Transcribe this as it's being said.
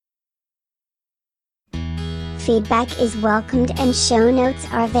Feedback is welcomed and show notes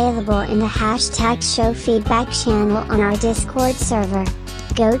are available in the #ShowFeedback channel on our Discord server.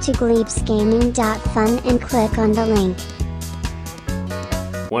 Go to gleepsgaming.fun and click on the link.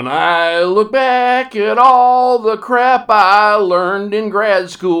 When I look back at all the crap I learned in grad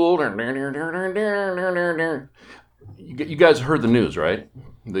school, you guys heard the news, right?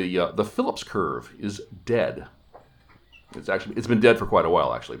 The Phillips curve is dead. It's been dead for quite a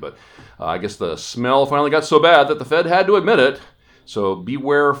while, actually, but I guess the smell finally got so bad that the Fed had to admit it. So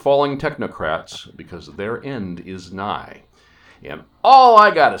beware falling technocrats, because their end is nigh. And all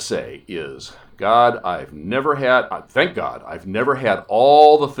I gotta say is, thank God, I've never had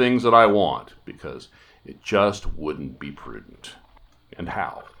all the things that I want, because it just wouldn't be prudent. And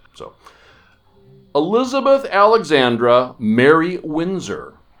how? So, Elizabeth Alexandra Mary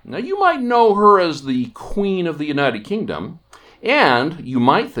Windsor. Now, you might know her as the Queen of the United Kingdom, and you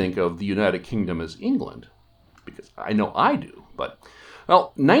might think of the United Kingdom as England, because I know I do, but...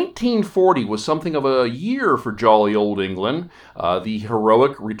 Well, 1940 was something of a year for jolly old England. The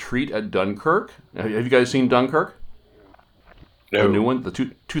heroic retreat at Dunkirk. Have you guys seen Dunkirk? No. The new one? The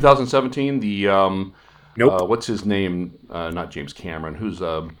 2017? The, Nope. What's his name? Not James Cameron. Who's,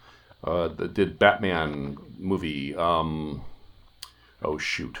 that did Batman movie? Oh,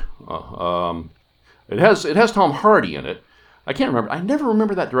 shoot. It has Tom Hardy in it. I can't remember. I never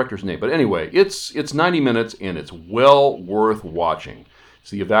remember that director's name. But anyway, it's 90 minutes, and it's well worth watching. It's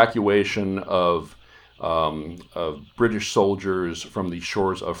the evacuation of British soldiers from the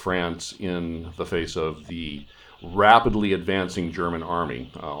shores of France in the face of the rapidly advancing German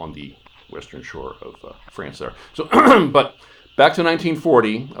army on the western shore of France there. So, but back to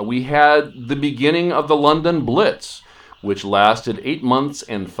 1940, we had the beginning of the London Blitz, which lasted 8 months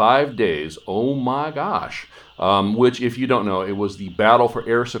and 5 days. Oh my gosh. Which, if you don't know, it was the battle for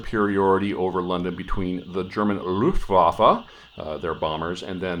air superiority over London between the German Luftwaffe, their bombers,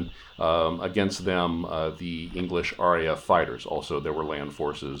 and then against them the English RAF fighters. Also, there were land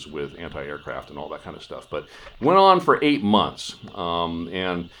forces with anti-aircraft and all that kind of stuff. But it went on for 8 months,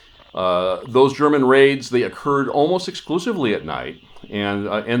 and those German raids, they occurred almost exclusively at night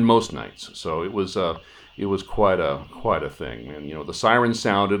and most nights. So it was quite a thing. And you know, the sirens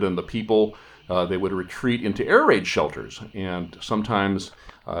sounded, and the people. They would retreat into air raid shelters, and sometimes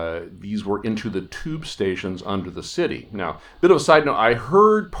these were into the tube stations under the city. Now, bit of a side note, I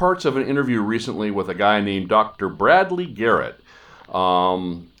heard parts of an interview recently with a guy named Dr. Bradley Garrett.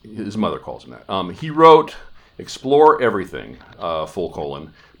 His mother calls him that. He wrote Explore Everything, :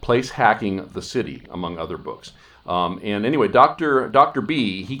 Place Hacking the City, among other books. And anyway, Dr.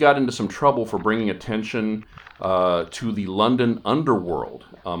 B, he got into some trouble for bringing attention to the London underworld.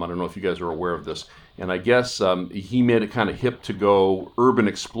 I don't know if you guys are aware of this. And I guess he made it kind of hip to go urban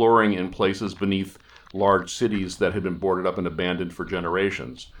exploring in places beneath large cities that had been boarded up and abandoned for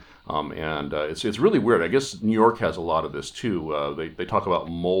generations. And it's really weird. I guess New York has a lot of this too. They talk about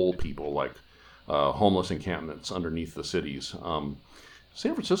mole people, like homeless encampments underneath the cities.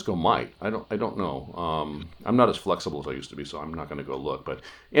 San Francisco might. I don't know. I'm not as flexible as I used to be, so I'm not going to go look. But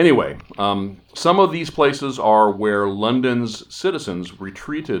anyway, some of these places are where London's citizens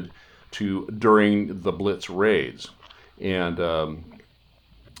retreated to during the Blitz raids, and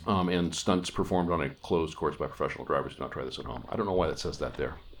stunts performed on a closed course by professional drivers. Do not try this at home. I don't know why that says that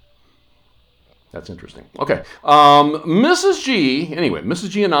there. That's interesting. Okay. Mrs.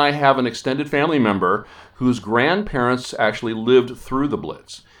 G and I have an extended family member whose grandparents actually lived through the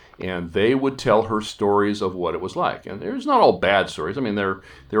Blitz. And they would tell her stories of what it was like. And there's not all bad stories. I mean, they're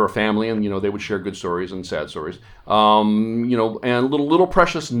a family, and, they would share good stories and sad stories. And little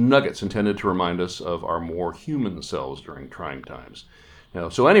precious nuggets intended to remind us of our more human selves during trying times.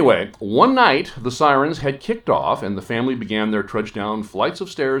 So anyway, one night the sirens had kicked off, and the family began their trudge down flights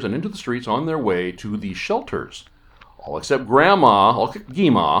of stairs and into the streets on their way to the shelters. All except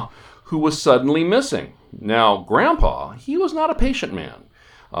Gima, who was suddenly missing. Now, Grandpa, he was not a patient man.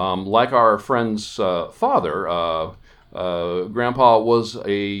 Like our friend's father, Grandpa was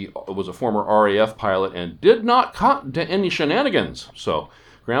a former RAF pilot and did not cotton to any shenanigans. So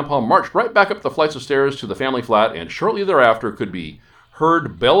Grandpa marched right back up the flights of stairs to the family flat, and shortly thereafter could be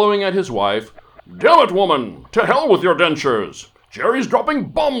heard bellowing at his wife, "Damn it, woman! To hell with your dentures! Jerry's dropping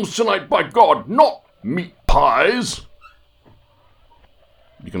bombs tonight, by God, not meat pies!"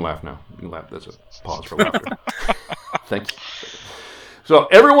 You can laugh now. You can laugh. That's a pause for laughter. Thank you. So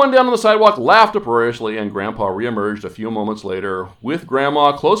everyone down on the sidewalk laughed uproariously, and Grandpa reemerged a few moments later with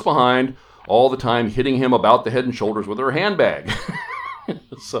Grandma close behind, all the time hitting him about the head and shoulders with her handbag.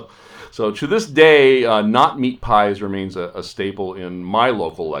 So to this day, not meat pies remains a staple in my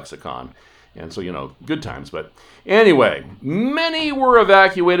local lexicon. And so, good times. But anyway, many were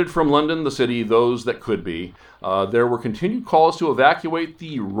evacuated from London, the city, those that could be. There were continued calls to evacuate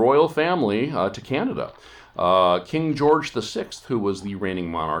the royal family to Canada. King George VI, who was the reigning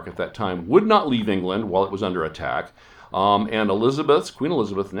monarch at that time, would not leave England while it was under attack. And Queen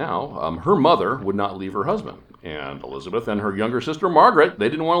Elizabeth now, her mother would not leave her husband. And Elizabeth and her younger sister Margaret, they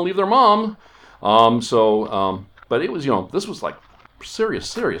didn't want to leave their mom. But it was, this was like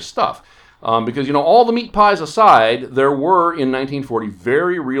serious stuff. Because, all the meat pies aside, there were, in 1940,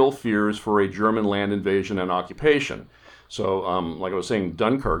 very real fears for a German land invasion and occupation. So, like I was saying,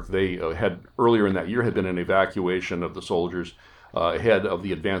 Dunkirk, they had, earlier in that year, had been an evacuation of the soldiers ahead of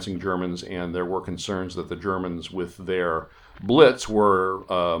the advancing Germans, and there were concerns that the Germans, with their blitz, were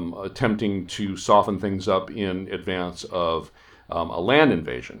attempting to soften things up in advance of a land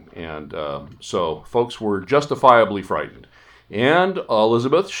invasion. And so folks were justifiably frightened. And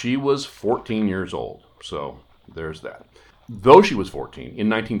Elizabeth, she was 14 years old. So there's that. Though she was 14, in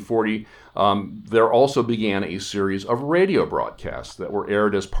 1940, there also began a series of radio broadcasts that were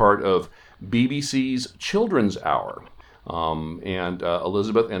aired as part of BBC's Children's Hour. And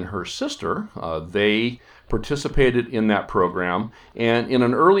Elizabeth and her sister, they participated in that program. And in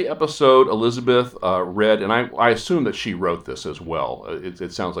an early episode, Elizabeth read, and I assume that she wrote this as well.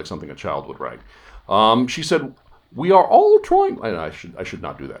 It sounds like something a child would write. She said, "We are all trying," and I should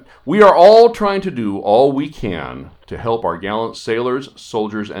not do that. "We are all trying to do all we can to help our gallant sailors,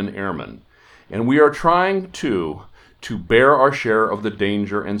 soldiers, and airmen. And we are trying, to bear our share of the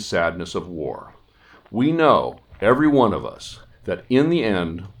danger and sadness of war. We know, every one of us, that in the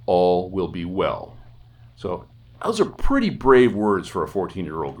end, all will be well." So those are pretty brave words for a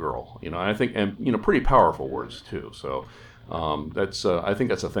 14-year-old girl, I think, and, pretty powerful words, too. So I think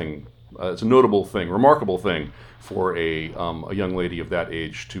that's a thing. It's a notable thing, remarkable thing for a young lady of that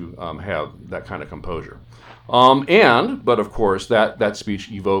age to have that kind of composure. But of course, that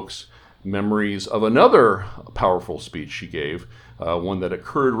speech evokes memories of another powerful speech she gave, one that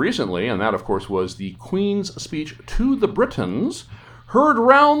occurred recently, and that, of course, was the Queen's speech to the Britons, heard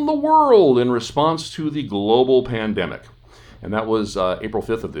round the world in response to the global pandemic. And that was April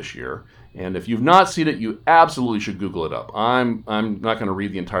 5th of this year. And if you've not seen it, you absolutely should Google it up. I'm not going to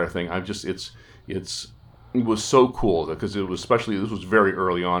read the entire thing. It was so cool because this was very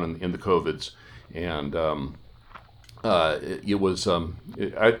early on in the COVIDs, and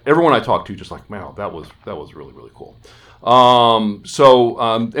everyone I talked to just like, man, that was really, really cool.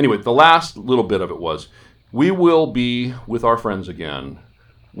 Anyway, the last little bit of it was, "We will be with our friends again.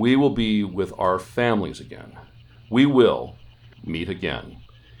 We will be with our families again. We will meet again."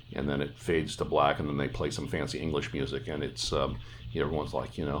 And then it fades to black, and then they play some fancy English music, and it's everyone's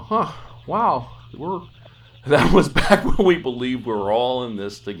like, wow, that was back when we believed we were all in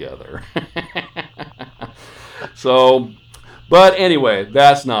this together. But anyway,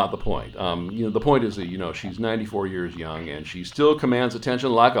 that's not the point. The point is that she's 94 years young, and she still commands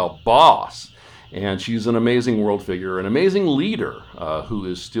attention like a boss, and she's an amazing world figure, an amazing leader who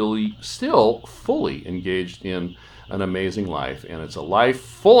is still fully engaged in an amazing life, and it's a life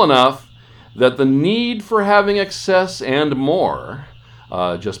full enough that the need for having excess and more,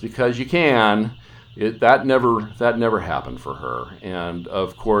 just because you can, that never happened for her. And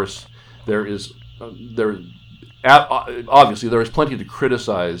of course, obviously there is plenty to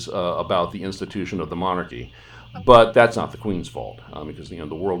criticize about the institution of the monarchy, but that's not the Queen's fault, because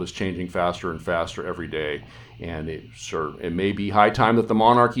the world is changing faster and faster every day. And it may be high time that the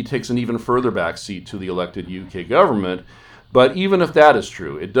monarchy takes an even further back seat to the elected UK government. But even if that is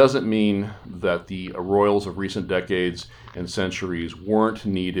true, it doesn't mean that the royals of recent decades and centuries weren't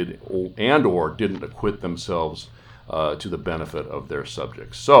needed or didn't acquit themselves to the benefit of their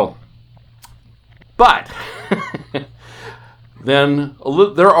subjects. But then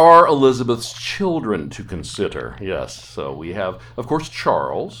there are Elizabeth's children to consider. Yes, so we have, of course,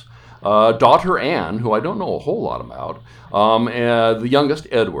 Charles, daughter Anne, who I don't know a whole lot about, the youngest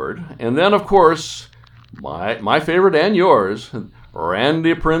Edward, and then, of course, my favorite and yours,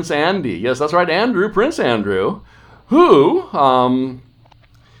 Randy Prince Andy. Yes, that's right, Andrew, Prince Andrew, who,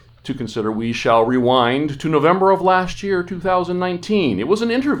 to consider, we shall rewind to November of last year, 2019. It was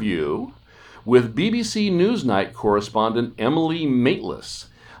an interview with BBC Newsnight correspondent Emily Maitlis,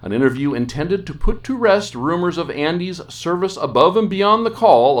 an interview intended to put to rest rumors of Andy's service above and beyond the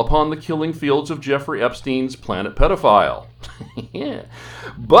call upon the killing fields of Jeffrey Epstein's Planet Pedophile. Yeah.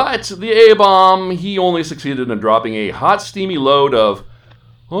 But the A-bomb, he only succeeded in dropping a hot, steamy load of,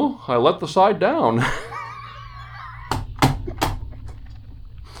 "Oh, I let the side down."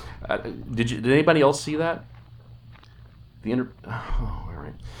 Did anybody else see that? Oh, all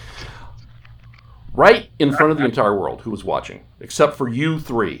right. right in front of the entire world who was watching, except for you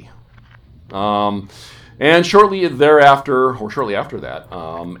three. And shortly thereafter, or shortly after that,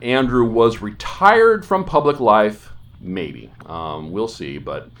 Andrew was retired from public life. Maybe. We'll see.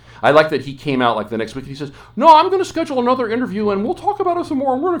 But I like that he came out like the next week and he says, no, I'm going to schedule another interview and we'll talk about it some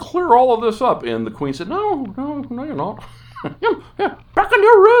more and we're going to clear all of this up. And the Queen said, no, you're not. Yeah, back in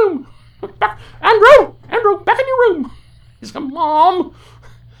your room. Andrew, back in your room. He's like, Mom.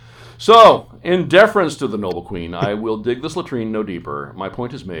 So, in deference to the noble Queen, I will dig this latrine no deeper. My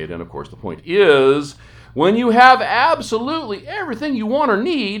point is made, and of course the point is, when you have absolutely everything you want or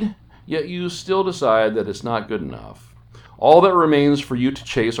need, yet you still decide that it's not good enough, all that remains for you to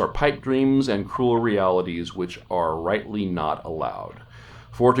chase are pipe dreams and cruel realities which are rightly not allowed.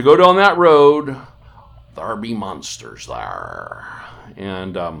 For to go down that road, there be monsters there.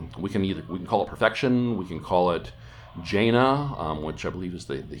 And we can call it perfection, we can call it Jaina, which I believe is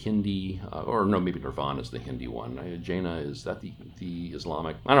the Hindi, or no, maybe Nirvana is the Hindi one. Jaina, is that the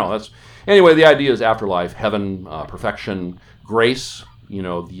Islamic? I don't know. Anyway, the idea is afterlife, heaven, perfection, grace,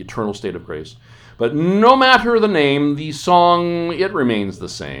 the eternal state of grace. But no matter the name, the song, it remains the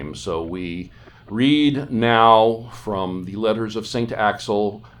same. So we read now from the letters of St.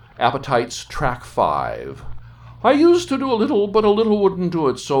 Axel, Appetites, track 5. I used to do a little, but a little wouldn't do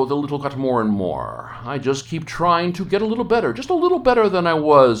it, so the little got more and more. I just keep trying to get a little better, just a little better than I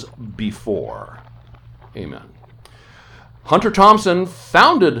was before. Amen. Hunter Thompson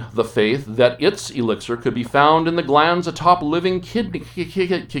founded the faith that its elixir could be found in the glands atop living kidneys.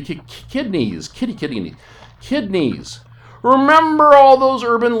 Remember all those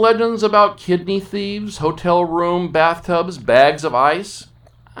urban legends about kidney thieves, hotel room, bathtubs, bags of ice?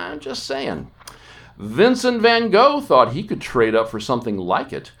 I'm just saying. Vincent van Gogh thought he could trade up for something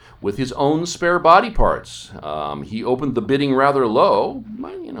like it with his own spare body parts. He opened the bidding rather low,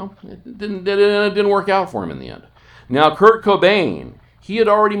 but, it didn't work out for him in the end. Now, Kurt Cobain, he had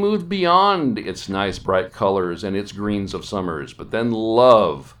already moved beyond its nice bright colors and its greens of summers, but then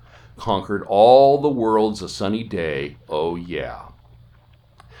love conquered all the world's a sunny day. Oh, yeah.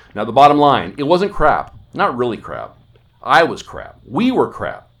 Now, the bottom line, it wasn't crap. Not really crap. I was crap. We were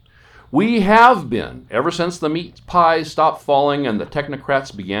crap. We have been, ever since the meat pies stopped falling and the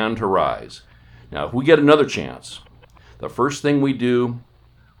technocrats began to rise. Now, if we get another chance, the first thing we do,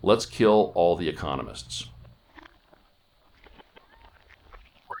 let's kill all the economists.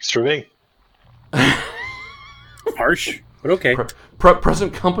 Works for me. Harsh, but okay.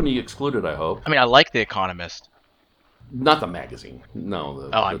 Present company excluded, I hope. I mean, I like The Economist. Not the magazine. No.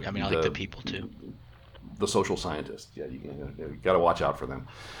 I like the people, too. The social scientists. Yeah, you got to watch out for them.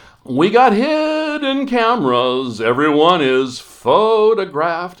 We got hidden cameras. Everyone is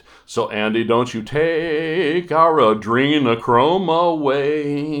photographed. So, Andy, don't you take our Adrenochrome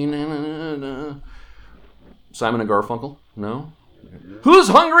away. Simon and Garfunkel? No? Who's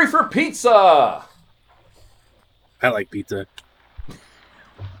hungry for pizza? I like pizza.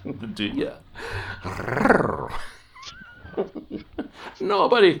 Do ya?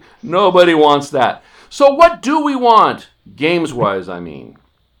 Nobody wants that. So what do we want? Games-wise, I mean.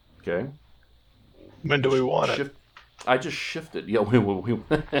 Okay. When do we want it? I just shifted. Yeah.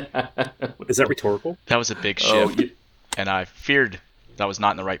 Is that rhetorical? That was a big shift, and I feared that was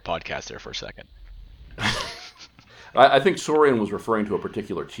not in the right podcast there for a second. I think Sorian was referring to a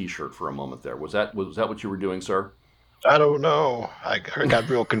particular T-shirt for a moment there. Was that what you were doing, sir? I don't know. I got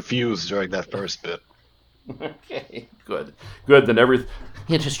real confused during that first bit. Okay, good. Then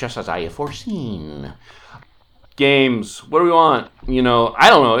it is just as I have foreseen. Games. What do we want? I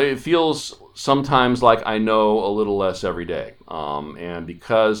don't know. It feels sometimes like I know a little less every day. And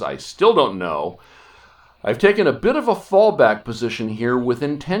because I still don't know, I've taken a bit of a fallback position here with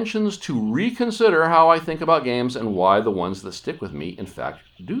intentions to reconsider how I think about games and why the ones that stick with me, in fact,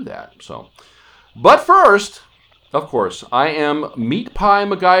 do that. But first, of course, I am Meat Pie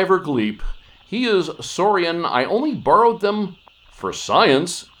MacGyver Gleep. He is Sorian. I only borrowed them for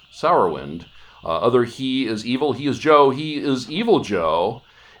science. Sourwind. Other he is evil. He is Joe. He is Evil Joe.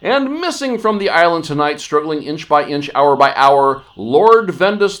 And missing from the island tonight, struggling inch by inch, hour by hour, Lord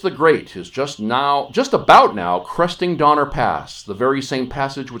Vendus the Great is just about now, cresting Donner Pass, the very same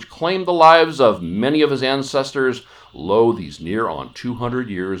passage which claimed the lives of many of his ancestors, lo, these near on 200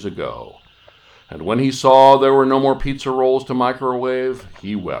 years ago. And when he saw there were no more pizza rolls to microwave,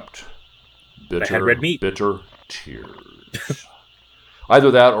 he wept. Bitter tears.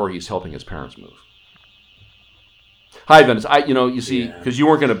 Either that or he's helping his parents move. Hi, Venice. You see, because you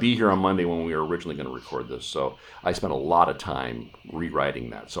weren't going to be here on Monday when we were originally going to record this, so I spent a lot of time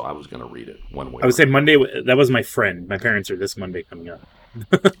rewriting that, so I was going to read it one way. I would say Monday, that was my friend. My parents are this Monday coming up.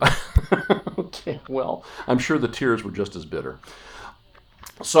 Well, I'm sure the tears were just as bitter.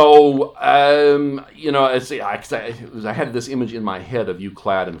 So, I had this image in my head of you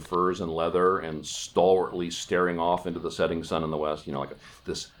clad in furs and leather and stalwartly staring off into the setting sun in the west. Like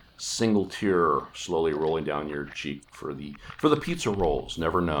this single tear slowly rolling down your cheek for the pizza rolls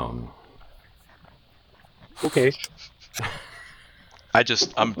never known. Okay.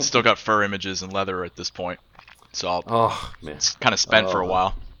 I'm still got fur images and leather at this point, so I'll kind of spent for a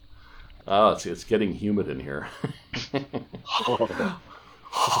while. Oh, it's getting humid in here. So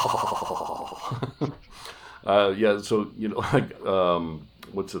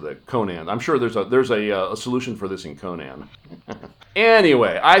what's it? Conan. I'm sure there's a solution for this in Conan.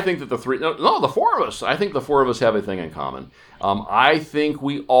 Anyway, I think that the four of us. I think the four of us have a thing in common. I think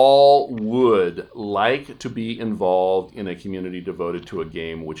we all would like to be involved in a community devoted to a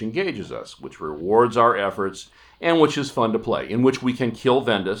game which engages us, which rewards our efforts, and which is fun to play, in which we can kill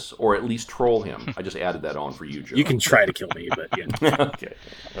Vendus, or at least troll him. I just added that on for you, Joe. You can try to kill me, but yeah.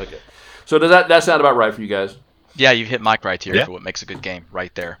 Okay. So does that sound about right for you guys? Yeah, you've hit my criteria for what makes a good game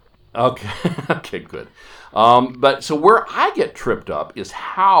right there. Okay. Okay, good. But so where I get tripped up is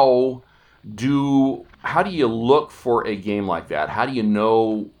how do you look for a game like that? How do you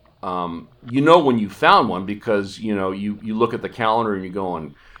know when you found one, because you look at the calendar and you're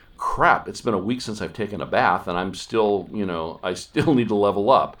going, crap, it's been a week since I've taken a bath and I'm still, I still need to level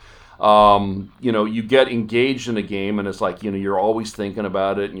up. You get engaged in a game and it's like, you're always thinking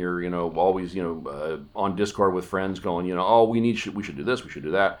about it, and you're, always, on Discord with friends going, oh, we should do this, we should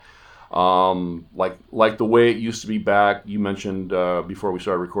do that. Like the way it used to be back, you mentioned, before we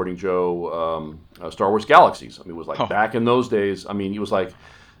started recording, Joe, Star Wars Galaxies. I mean, it was like back in those days. I mean, it was like,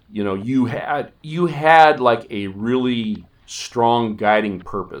 you had like a really strong guiding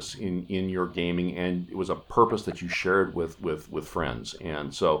purpose in your gaming, and it was a purpose that you shared with friends.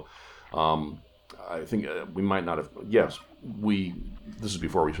 And so I think we might not have. Yes, this is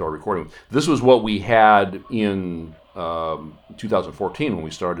before we started recording. This was what we had in 2014 when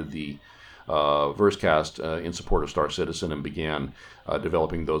we started the Versecast in support of Star Citizen and began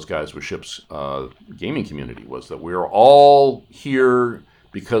developing Those Guys with Ships gaming community. Was that we are all here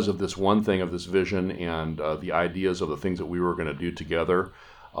because of this one thing, of this vision, and the ideas of the things that we were going to do together.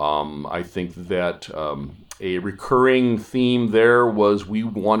 I think that a recurring theme there was we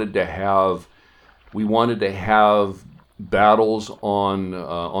wanted to have battles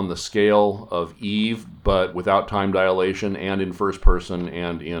on the scale of Eve, but without time dilation, and in first person,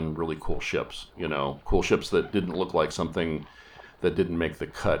 and in really cool ships. Cool ships that didn't look like something that didn't make the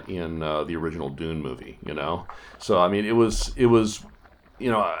cut in the original Dune movie. So I mean, it was.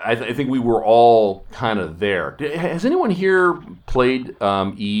 I think we were all kind of there. Has anyone here played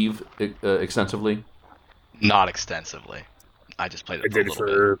Eve extensively? Not extensively. I just played it. I did it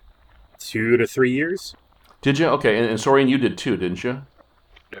for 2 to 3 years. Did you? Okay, and Sorian, you did too, didn't you?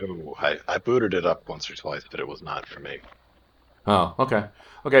 No, I booted it up once or twice, but it was not for me. Oh, okay.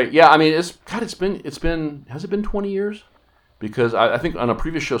 Yeah, I mean, it's been. Has it been 20 years? Because I think on a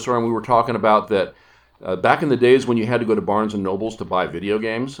previous show, Sorian, we were talking about that. Back in the days when you had to go to Barnes & Nobles to buy video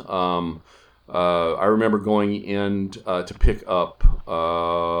games, I remember going in to pick up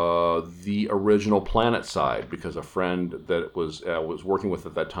the original PlanetSide, because a friend that was working with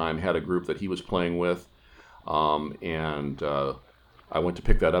at that time had a group that he was playing with, and I went to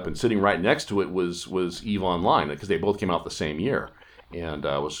pick that up, and sitting right next to it was EVE Online, because they both came out the same year. And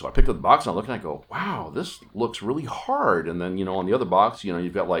so I picked up the box and I looked and I go, wow, this looks really hard. And then on the other box,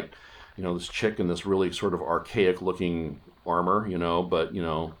 you've got like this chick in this really sort of archaic looking armor, but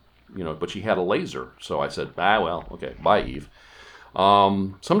she had a laser. So I said, well, okay, bye, Eve.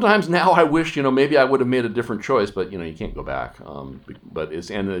 Sometimes now I wish, maybe I would have made a different choice, but you can't go back. But it's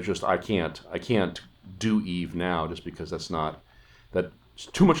just I can't do Eve now, just because that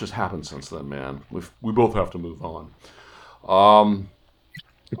too much has happened since then, man. We both have to move on.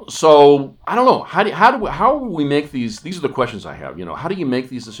 So I don't know. How do we make these? These are the questions I have. How do you make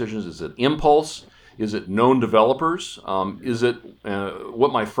these decisions? Is it impulse? Is it known developers? Is it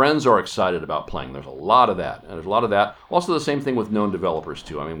what my friends are excited about playing? There's a lot of that, and there's a lot of that. Also, the same thing with known developers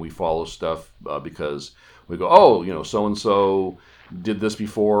too. I mean, we follow stuff because we go, oh, so and so did this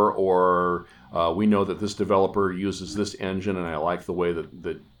before, or we know that this developer uses this engine, and I like the way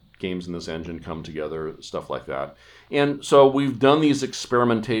that games in this engine come together, stuff like that. And so we've done these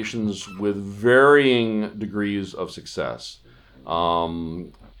experimentations with varying degrees of success.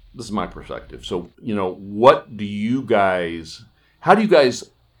 This is my perspective. So, how do you guys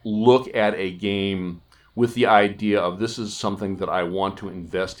look at a game with the idea of this is something that I want to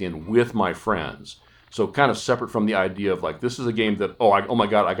invest in with my friends? So kind of separate from the idea of like, this is a game that, oh my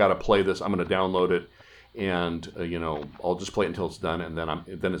God, I got to play this. I'm going to download it, and I'll just play it until it's done, and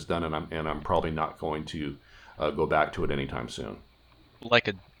then it's done, and I'm probably not going to go back to it anytime soon. Like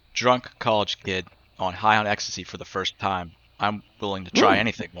a drunk college kid high on ecstasy for the first time, I'm willing to try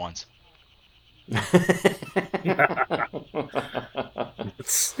anything once.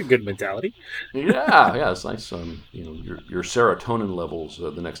 It's a good mentality. Yeah, it's nice. Your serotonin levels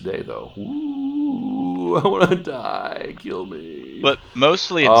the next day, though. Ooh, I want to die. Kill me. But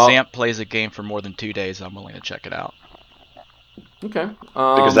mostly, if Zamp plays a game for more than 2 days, I'm willing to check it out. Okay.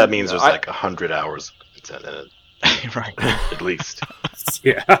 Because that means there's like 100 hours in it. Right. At least.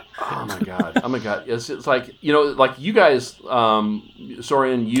 Yeah. Oh my god. It's like, like you guys,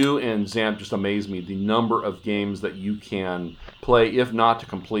 Sorian, you and Zamp just amaze me. The number of games that you can play, if not to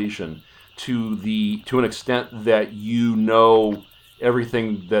completion, to an extent that you know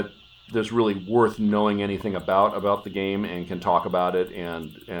everything that there's really worth knowing anything about the game, and can talk about it,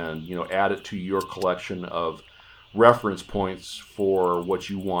 and add it to your collection of reference points for what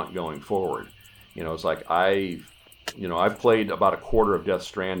you want going forward. It's like I've played about a quarter of Death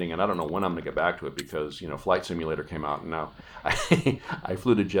Stranding, and I don't know when I'm going to get back to it because, Flight Simulator came out, and now I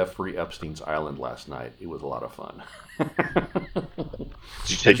flew to Jeffrey Epstein's island last night. It was a lot of fun. Did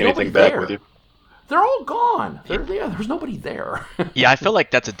you take anything back with you? They're all gone. There's nobody there. Yeah, I feel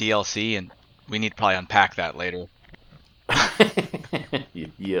like that's a DLC, and we need to probably unpack that later.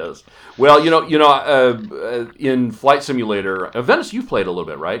 Yes. Well, in Flight Simulator, Venice, you've played a little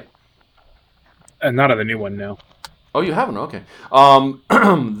bit, right? Not on the new one, no. Oh, you haven't? Okay. On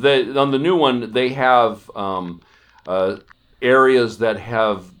the new one, they have areas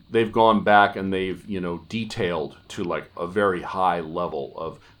that they've gone back and they've detailed to like a very high level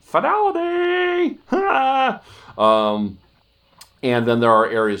of fidelity. And then there are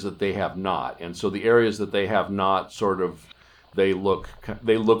areas that they have not, and so the areas that they have not, sort of, they look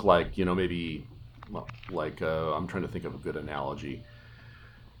like maybe like I'm trying to think of a good analogy.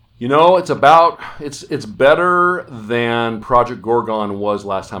 It's better than Project Gorgon was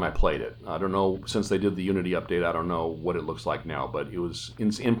last time I played it. I don't know, since they did the Unity update, I don't know what it looks like now, but it was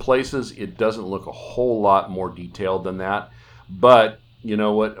in places it doesn't look a whole lot more detailed than that. But you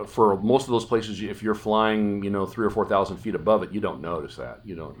know what? For most of those places, if you're flying 3,000 or 4,000 feet above it, you don't notice that.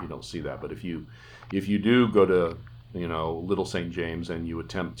 You don't see that. But if you do go to Little St. James and you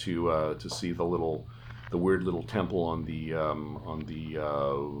attempt to see the weird little temple on the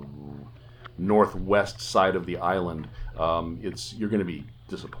northwest side of the island, you're going to be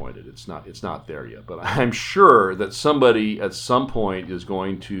disappointed. It's not there yet. But I'm sure that somebody at some point is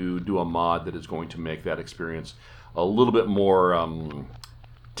going to do a mod that is going to make that experience a little bit more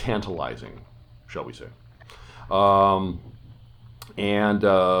tantalizing, shall we say? So yeah,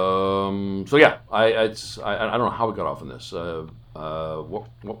 I don't know how we got off on this.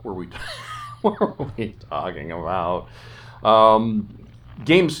 What were we? What were we talking about?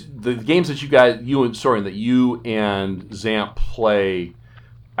 Games. The games that you and Zamp play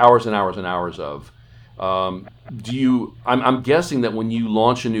hours and hours and hours of. I'm guessing that when you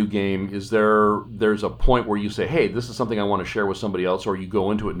launch a new game, there's a point where you say, hey, this is something I want to share with somebody else, or you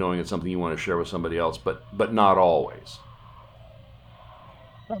go into it knowing it's something you want to share with somebody else, but not always.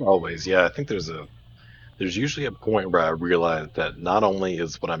 Not always, yeah. I think there's usually a point where I realize that not only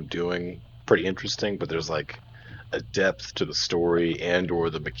is what I'm doing pretty interesting, but there's like a depth to the story and or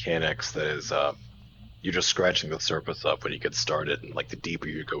the mechanics that is you're just scratching the surface up when you get started, and like the deeper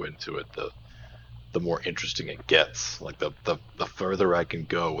you go into it, the more interesting it gets. Like the further I can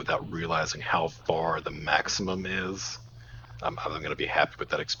go without realizing how far the maximum is, I'm going to be happy with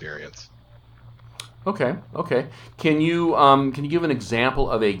that experience. Okay. Can you give an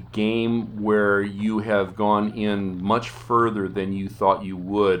example of a game where you have gone in much further than you thought you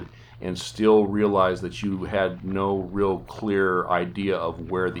would, and still realize that you had no real clear idea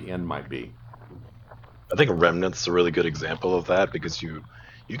of where the end might be? I think Remnant's a really good example of that, because you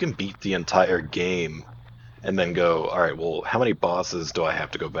can beat the entire game and then go, all right, well, how many bosses do I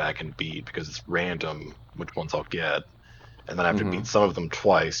have to go back and beat, because it's random which ones I'll get, and then I have to beat some of them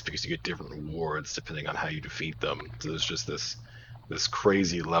twice because you get different rewards depending on how you defeat them. So there's just this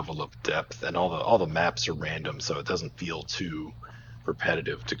crazy level of depth, and all the maps are random, so it doesn't feel too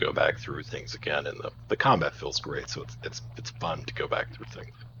repetitive to go back through things again, and the combat feels great, so it's fun to go back through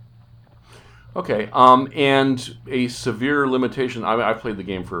things. Okay, and a severe limitation, I've played the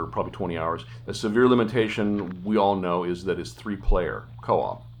game for probably 20 hours. A severe limitation we all know is that it's 3-player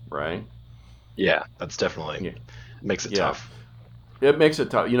co-op, right? Yeah, that's definitely makes it tough. It makes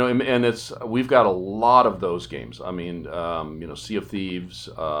it tough, and we've got a lot of those games. I mean, Sea of Thieves,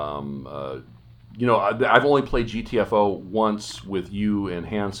 I've only played GTFO once with you and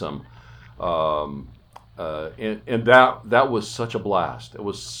Handsome, and that was such a blast. It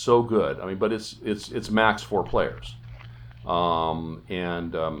was so good. I mean, but it's max 4 players, and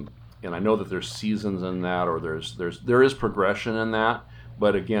I know that there's seasons in that, or there is progression in that,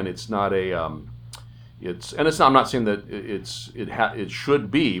 but again, it's not a it's not. I'm not saying that it should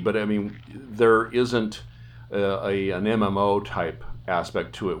be, but I mean there isn't an MMO type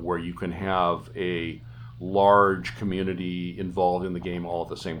aspect to it where you can have a large community involved in the game all at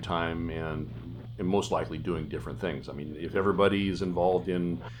the same time and most likely doing different things. I mean, if everybody's involved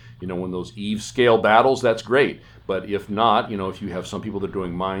in, in those Eve scale battles, that's great. But if not, if you have some people that are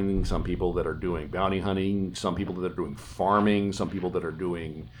doing mining, some people that are doing bounty hunting, some people that are doing farming, some people that are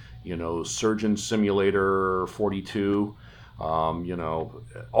doing, Surgeon Simulator 42,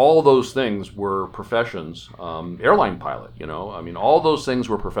 all those things were professions. Airline pilot, I mean, all those things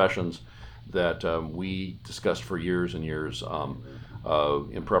were professions that we discussed for years and years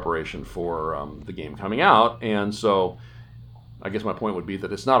in preparation for the game coming out. And so I guess my point would be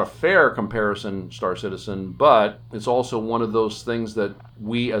that it's not a fair comparison, Star Citizen, but it's also one of those things that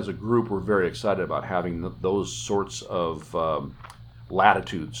we as a group were very excited about, having those sorts of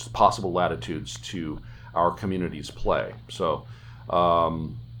possible latitudes to our community's play. So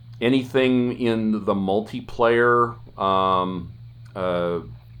anything in the multiplayer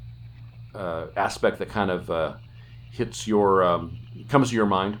aspect that kind of comes to your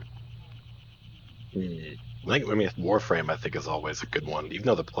mind? Warframe, I think, is always a good one. Even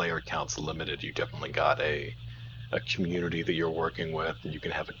though the player count's limited, you definitely got a community that you're working with, and you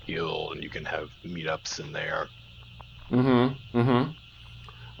can have a guild, and you can have meetups in there.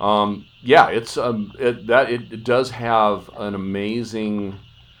 Yeah, it does have an amazing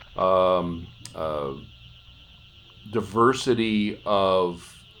diversity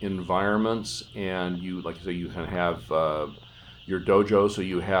of environments, and you can have your dojo, so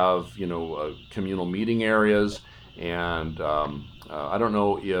you have communal meeting areas, and I don't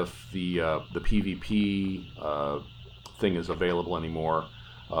know if the PvP thing is available anymore,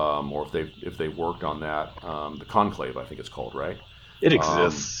 or if they've worked on that. The Conclave, I think it's called, right? It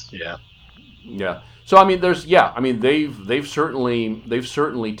exists, yeah. Yeah. So I mean, they've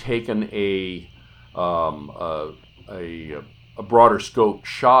certainly taken a broader scope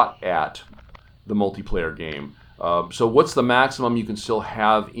shot at the multiplayer game. So what's the maximum you can still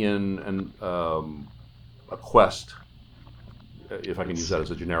have in a quest, if I can use that as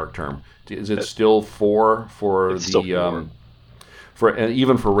a generic term? Is it still 4 for it's still 4. And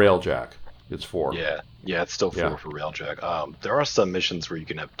even for Railjack? It's 4. Yeah, it's still 4 for Railjack. There are some missions where you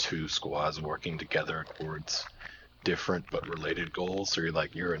can have 2 squads working together towards different but related goals. So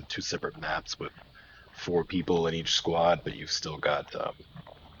you're in 2 separate maps with 4 people in each squad, but you've still got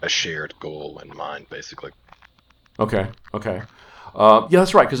a shared goal in mind, basically. Okay. Yeah,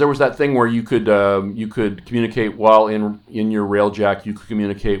 that's right. Because there was that thing where you could communicate while in your Railjack. You could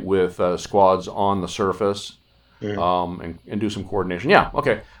communicate with squads on the surface, and do some coordination. Yeah.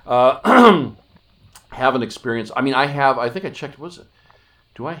 Okay. Haven't experienced. I mean, I think I checked.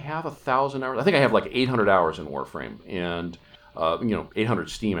 Do I have 1,000 hours? I think I have like 800 hours in Warframe, and 800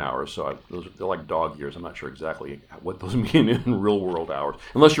 Steam hours. So they're like dog years. I'm not sure exactly what those mean in real world hours.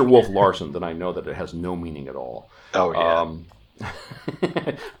 Unless you're Wolf Larson, then I know that it has no meaning at all. Oh yeah.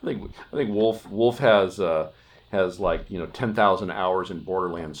 I think Wolf has like 10,000 hours in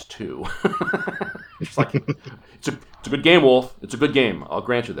Borderlands 2. It's like it's a good game, Wolf. It's a good game. I'll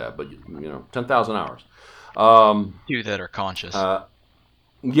grant you that. But 10,000 hours. You that are conscious.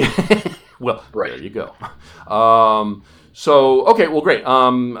 Yeah. Well, right. There you go. So okay, well, great.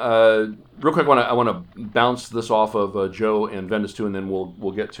 Real quick, I want to bounce this off of Joe and Vendus too, and then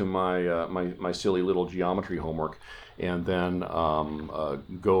we'll get to my my silly little geometry homework, and then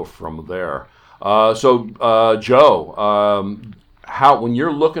go from there. So Joe, when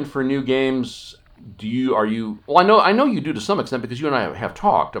you're looking for new games, are you? Well, I know you do to some extent, because you and I have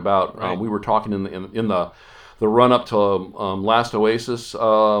talked about. Right. We were talking in the run up to Last Oasis,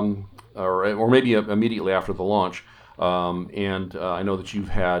 or maybe immediately after the launch. And I know that you've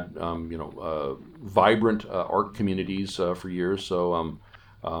had vibrant art communities for years. So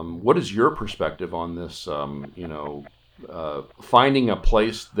what is your perspective on this? Finding a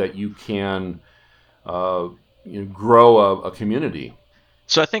place that you can grow a community.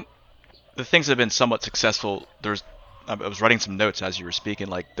 So I think the things that have been somewhat successful. I was writing some notes as you were speaking,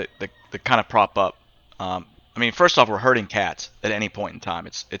 like the kind of prop up. I mean, first off, we're herding cats at any point in time.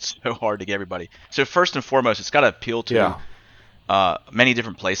 It's so hard to get everybody. So first and foremost, it's got to appeal to many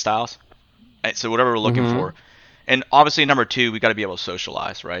different play styles. So whatever we're looking for, and obviously number 2, we got to be able to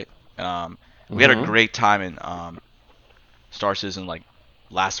socialize, right? We had a great time in Star Citizen like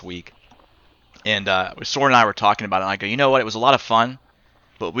last week, and Soren and I were talking about it. And I go, you know what? It was a lot of fun,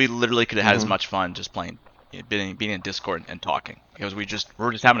 but we literally could have had as much fun just playing, being in Discord and talking, because we're just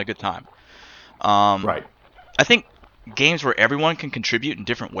having a good time. Right. I think games where everyone can contribute in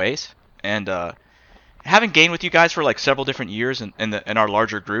different ways, and having gamed with you guys for like several different years in our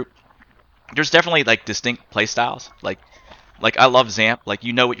larger group, there's definitely like distinct play styles. Like I love Zamp. Like,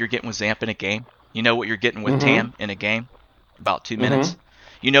 you know what you're getting with Zamp in a game. You know what you're getting with Tam in a game. About 2 minutes.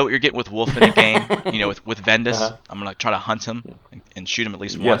 You know what you're getting with Wolf in a game. You know, with Vendus. I'm gonna try to hunt him and shoot him at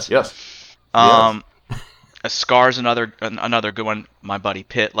least once. Yes. Scar's another good one. My buddy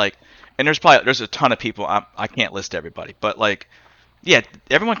Pitt. Like, and there's a ton of people. I can't list everybody, but like, yeah,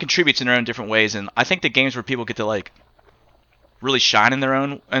 everyone contributes in their own different ways, and I think the games where people get to like really shine in their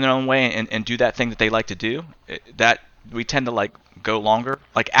own way and do that thing that they like to do, that we tend to like go longer.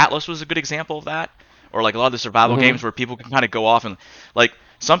 Like Atlas was a good example of that, or like a lot of the survival games where people can kind of go off and like,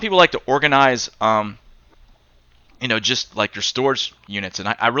 some people like to organize just like your storage units, and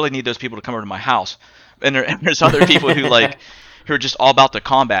I really need those people to come over to my house. And there's other people who are just all about the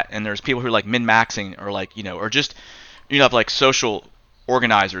combat, and there's people who are like min-maxing, or like, or just have like social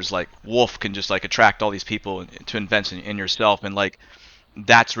organizers. Like Wolf can just like attract all these people to invest in yourself, and like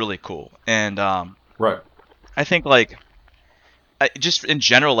that's really cool. And right. I think like just in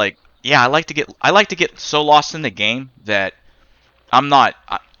general, like, yeah, I like to get so lost in the game that I'm not.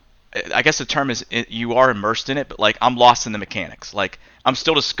 I guess the term is you are immersed in it, but like I'm lost in the mechanics. Like I'm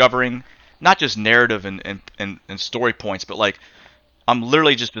still discovering not just narrative and story points, but like I'm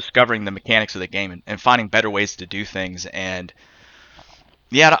literally just discovering the mechanics of the game and finding better ways to do things. And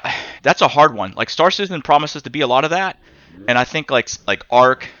yeah, that's a hard one. Like Star Citizen promises to be a lot of that, and I think like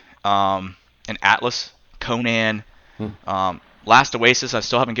Ark, and Atlas, Conan, Last Oasis. I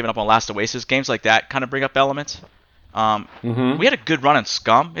still haven't given up on Last Oasis. Games like that kind of bring up elements. We had a good run in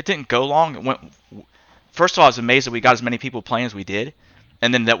Scum. It didn't go long. First of all, I was amazed that we got as many people playing as we did,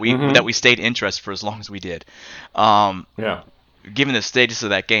 and then that we stayed interested for as long as we did. Given the status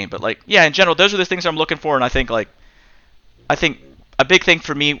of that game, but like, yeah, in general, those are the things I'm looking for, and I think a big thing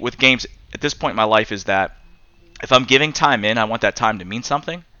for me with games at this point in my life is that if I'm giving time in, I want that time to mean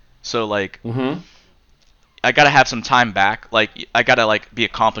something. So like, I gotta have some time back. Like I gotta like be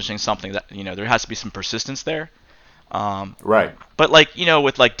accomplishing something that there has to be some persistence there. Right. But like,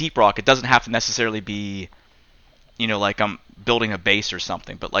 with like Deep Rock, it doesn't have to necessarily be, like I'm building a base or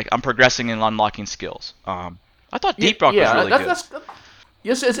something, but like I'm progressing and unlocking skills. I thought Deep Rock was really good.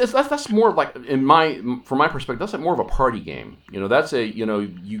 Yes, that's more like from my perspective, that's like more of a party game. That's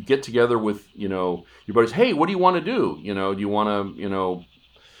you get together with your buddies. Hey, what do you want to do? Do you want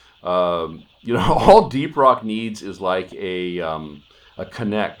to all Deep Rock needs is like a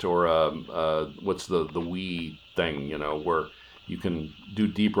Connect or what's the Wii thing, where you can do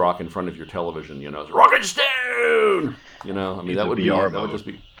Deep Rock in front of your television. It's Rocket Stone. I mean that would just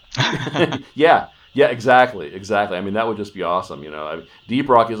be Yeah, exactly. I mean, that would just be awesome. Deep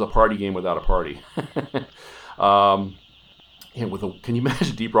Rock is a party game without a party. Can you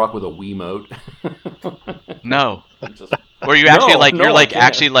imagine Deep Rock with a Wiimote? No. Were you actually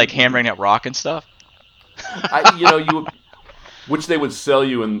actually like hammering at rock and stuff? Which they would sell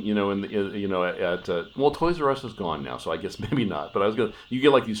you at Toys R Us is gone now, so I guess maybe not. But you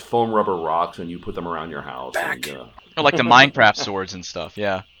get like these foam rubber rocks and you put them around your house. Or like the Minecraft swords and stuff.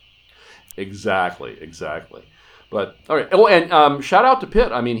 Yeah. Exactly. But all right. Well, and shout out to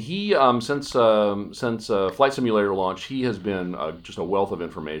Pitt. I mean, he since Flight Simulator launch, he has been just a wealth of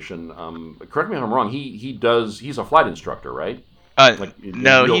information. Correct me if I'm wrong. He's a flight instructor, right?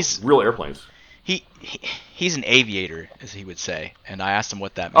 No, he's real airplanes. He's an aviator, as he would say, and I asked him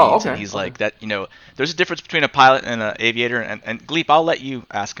what that means. Oh, okay. And he's like that. There's a difference between a pilot and an aviator. And Gleep, I'll let you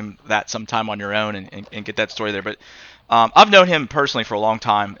ask him that sometime on your own and get that story there. But I've known him personally for a long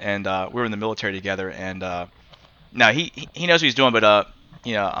time, and we were in the military together. And now he knows what he's doing, but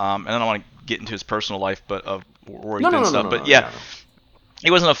and I don't want to get into his personal life, but of where he's been stuff. But yeah. He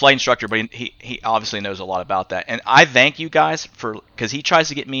wasn't a flight instructor, but he obviously knows a lot about that. And I thank you guys because he tries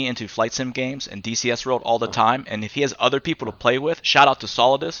to get me into flight sim games and DCS World all the time. And if he has other people to play with, shout out to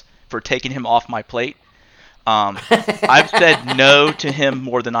Solidus for taking him off my plate. I've said no to him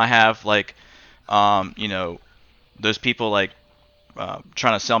more than I have those people like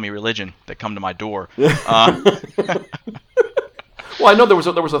trying to sell me religion that come to my door. Well, I know there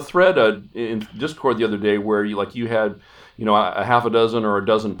was a thread in Discord the other day where you had a half a dozen or a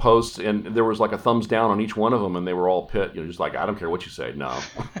dozen posts, and there was like a thumbs down on each one of them, and they were all Pitt. Just like, I don't care what you say. No,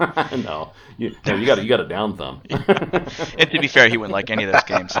 no, you got a down thumb. And to be fair, he wouldn't like any of those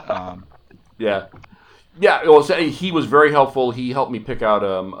games. Yeah. Yeah, well, so he was very helpful. He helped me pick out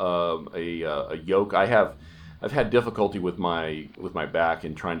a yoke. I've had difficulty with my back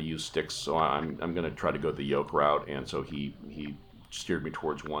in trying to use sticks, so I'm going to try to go the yoke route. And so he steered me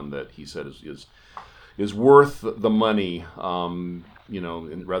towards one that he said is worth the money,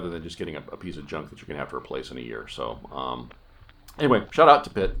 rather than just getting a piece of junk that you're going to have to replace in a year. So anyway, shout out to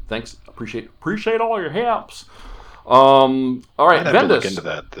Pitt. Thanks, appreciate all your helps. All right, I'd have to look Vendus. into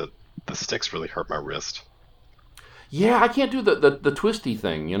that. The sticks really hurt my wrist. Yeah, I can't do the twisty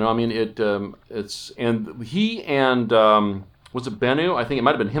thing. I mean, it's and he and was it Bennu? I think it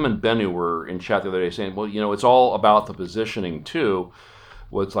might have been him and Bennu were in chat the other day saying, well, it's all about the positioning too.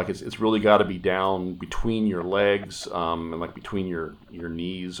 Well, it's like it's really got to be down between your legs, and like between your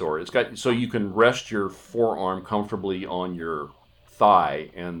knees, or it's got so you can rest your forearm comfortably on your thigh.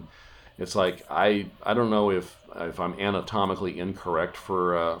 And it's like I don't know if I'm anatomically incorrect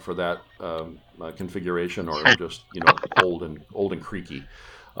for that configuration, or just old and creaky.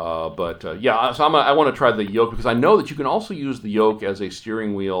 Yeah, so I want to try the yoke, because I know that you can also use the yoke as a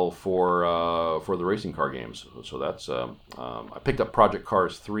steering wheel for the racing car games. So that's I picked up Project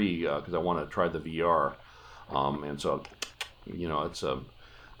Cars 3 because I want to try the VR, and so it's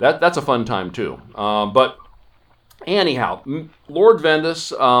that's a fun time too. But anyhow, Lord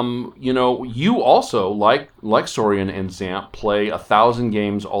Vendus, you also like Sorian and Zamp play 1,000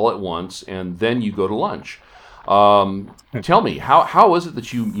 games all at once, and then you go to lunch. Tell me, how is it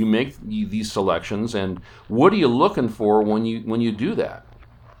that you make these selections, and what are you looking for when you do that?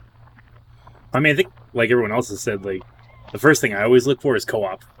 I mean, I think like everyone else has said, like the first thing I always look for is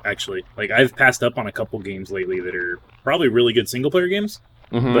co-op. Actually, like I've passed up on a couple games lately that are probably really good single player games,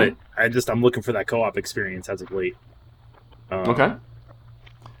 but I'm looking for that co-op experience as of late. Okay.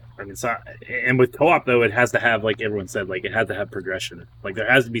 I mean, and with co-op though, it has to have, like everyone said, like it has to have progression. Like there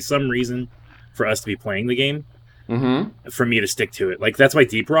has to be some reason for us to be playing the game, for me to stick to it. Like that's why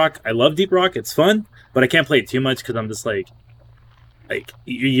Deep Rock. I love Deep Rock. It's fun, but I can't play it too much because I'm just like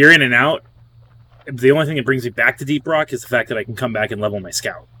you're in and out. The only thing that brings me back to Deep Rock is the fact that I can come back and level my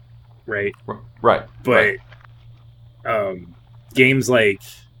scout, right? Right. But games like,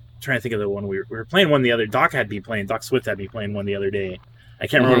 I'm trying to think of the one we were playing one the other. Doc Swift had me playing one the other day. I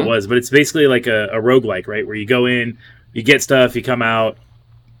can't remember what it was, but it's basically like a roguelike, right? Where you go in, you get stuff, you come out,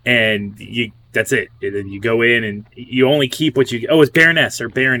 and that's it. And then you go in and you only keep what you... Oh, it's Baroness or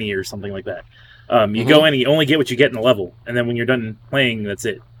Barony or something like that. You go in and you only get what you get in the level. And then when you're done playing, that's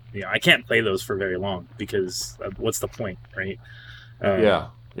it. I can't play those for very long because what's the point, right? Yeah.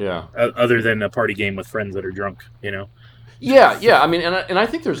 Other than a party game with friends that are drunk, Yeah. I mean, and I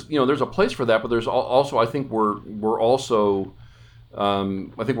think there's a place for that, but there's also, I think we're also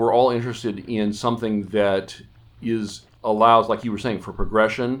I think we're all interested in something that allows, like you were saying, for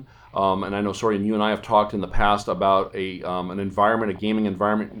progression. And I know, Sorian, you and I have talked in the past about an environment, a gaming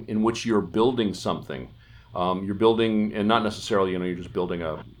environment in which you're building something. You're building, and not necessarily, you're just building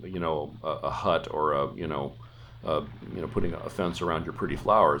a hut or putting a fence around your pretty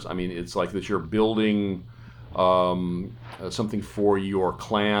flowers. I mean, it's like that you're building something for your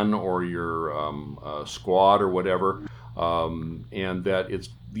clan or your squad or whatever, and that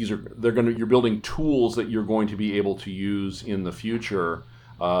you're building tools that you're going to be able to use in the future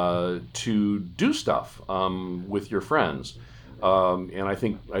to do stuff with your friends. And I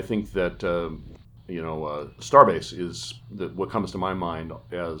think that Starbase is what comes to my mind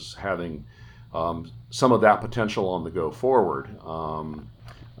as having some of that potential on the go forward.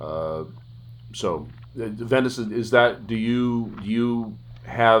 So, Vendus, is that? Do you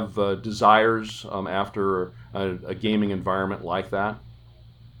have desires after a gaming environment like that?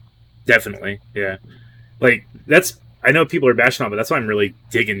 Definitely, yeah. Like I know people are bashing on, but that's why I'm really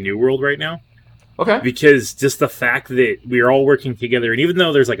digging New World right now. Okay. Because just the fact that we're all working together, and even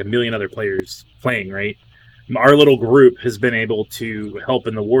though there's like a million other players playing, right? Our little group has been able to help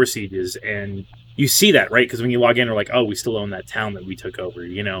in the war sieges, and you see that, right? Because when you log in, we're like, oh, we still own that town that we took over,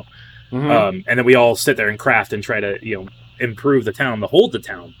 and then we all sit there and craft and try to, improve the town, to hold the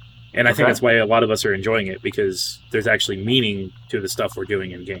town. And I think that's why a lot of us are enjoying it, because there's actually meaning to the stuff we're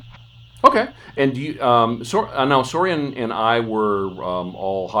doing in game. Okay, and do you, now Sorian and I were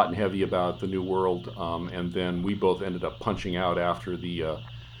all hot and heavy about the New World, and then we both ended up punching out after the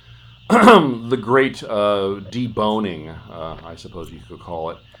the great deboning, I suppose you could call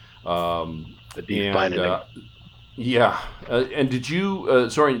it. The deep binding. Yeah, and did you,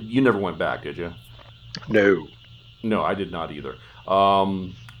 Sorian, you never went back, did you? No, I did not either.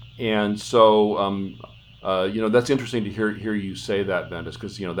 And so... that's interesting to hear you say that, Vendus,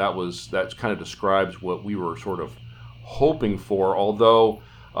 because that kind of describes what we were sort of hoping for. Although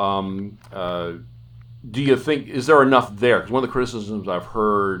Do you think, is there enough there? Because one of the criticisms I've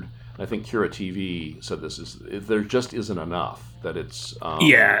heard, I think Kira TV said this, is there just isn't enough, that it's...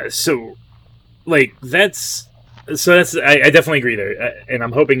 Yeah, so, like, that's... So that's... I definitely agree there. And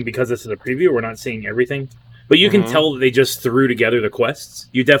I'm hoping because this is a preview, we're not seeing everything. But you can tell that they just threw together the quests.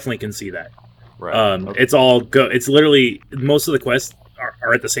 You definitely can see that. Right. Okay. It's all... It's literally... Most of the quests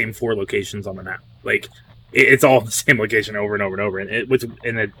are at the same 4 locations on the map. Like, it's all the same location over and over and over. And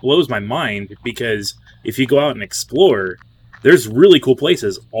it blows my mind because if you go out and explore, there's really cool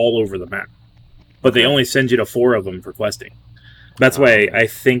places all over the map. But they only send you to 4 of them for questing. That's why I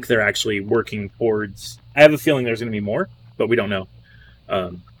think they're actually working towards... I have a feeling there's going to be more, but we don't know.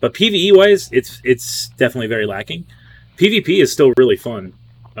 But PvE-wise, it's definitely very lacking. PvP is still really fun.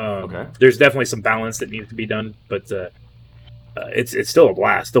 There's definitely some balance that needs to be done, but it's still a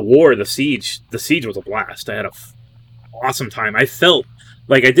blast. The siege was a blast. I had an awesome time. I felt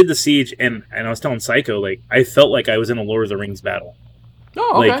like I did the siege, and I was telling Psycho, like, I felt like I was in a Lord of the Rings battle.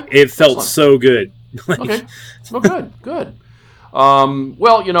 Oh, okay. Like, it felt Excellent. so good. Okay. Well, good.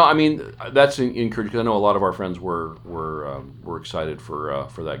 Well, I mean, that's encouraging, because I know a lot of our friends were excited for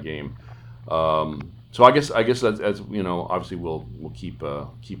that game. So I guess that's, as obviously we'll keep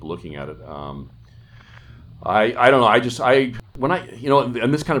looking at it. I don't know.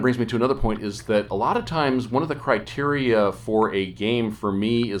 And this kind of brings me to another point, is that a lot of times one of the criteria for a game for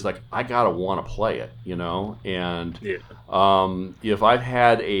me is like, I gotta want to play it, and if I've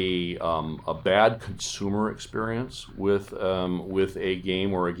had a bad consumer experience with a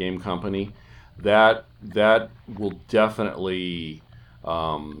game or a game company, that will definitely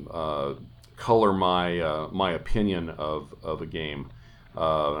color my opinion of a game. And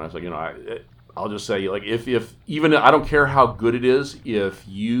I was like, I'll just say, like, if even, I don't care how good it is, if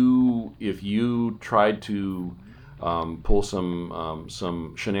you tried to pull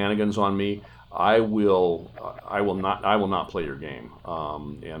some shenanigans on me, I will not play your game,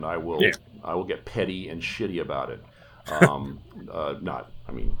 and I will get petty and shitty about it. I'm not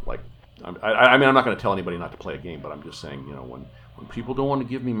going to tell anybody not to play a game, but I'm just saying, when people don't want to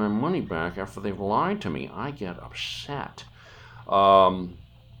give me my money back after they've lied to me, I get upset.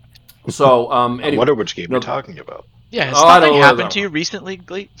 So, anyway, I wonder which game you're talking about. Yeah, has something happened to you recently,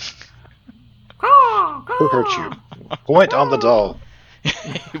 Glee? Who hurt you? Point on the doll.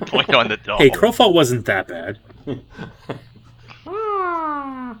 Point on the doll. Hey, Crowfall wasn't that bad.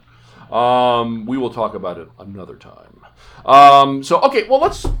 We will talk about it another time. So, okay, well,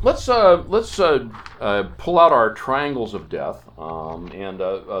 let's pull out our triangles of death. And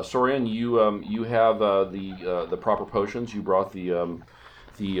Sorian, you have the proper potions. You brought the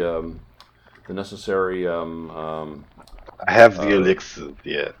necessary. I have the elixir.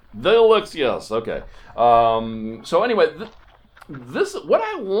 Yeah. The elixir, yes. Okay. So anyway, this what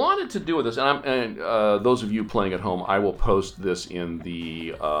I wanted to do with this, and those of you playing at home, I will post this in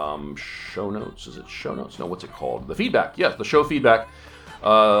the show notes. Is it show notes? No, what's it called? The feedback. Yes, the show feedback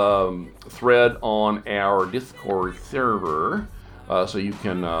thread on our Discord server. So you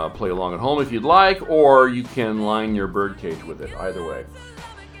can play along at home if you'd like, or you can line your birdcage with it. Either way.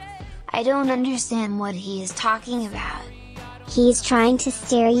 I don't understand what he is talking about. He's trying to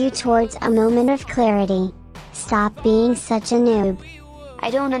steer you towards a moment of clarity. Stop being such a noob. I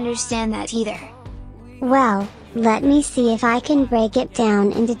don't understand that either. Well, let me see if I can break it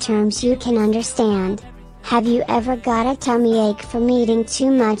down into terms you can understand. Have you ever got a tummy ache from eating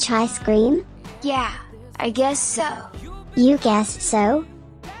too much ice cream? Yeah, I guess so. You guessed so?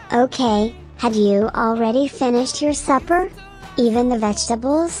 Okay, had you already finished your supper? Even the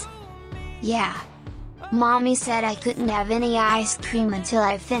vegetables? Yeah. Mommy said I couldn't have any ice cream until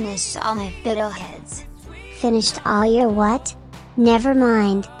I finished all my fiddleheads. Finished all your what? Never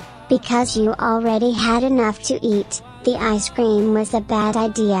mind. Because you already had enough to eat, the ice cream was a bad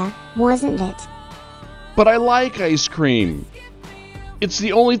idea, wasn't it? But I like ice cream. It's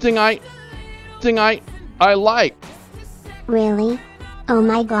the only thing I like. Really? Oh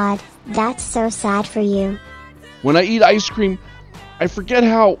my god, that's so sad for you. When I eat ice cream, I forget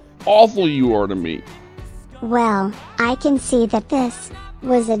how awful you are to me. Well, I can see that this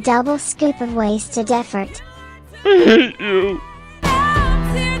was a double scoop of wasted effort. I hate you.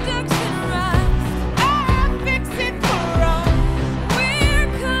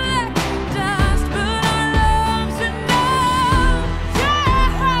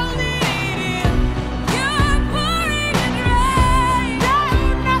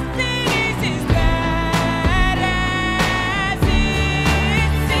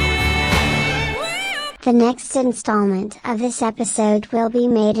 The next installment of this episode will be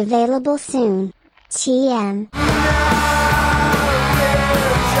made available soon. TM.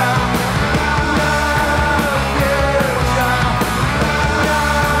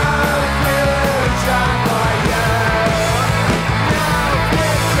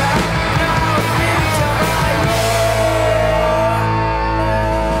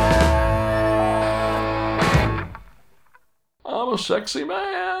 sexy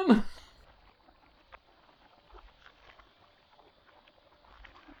man.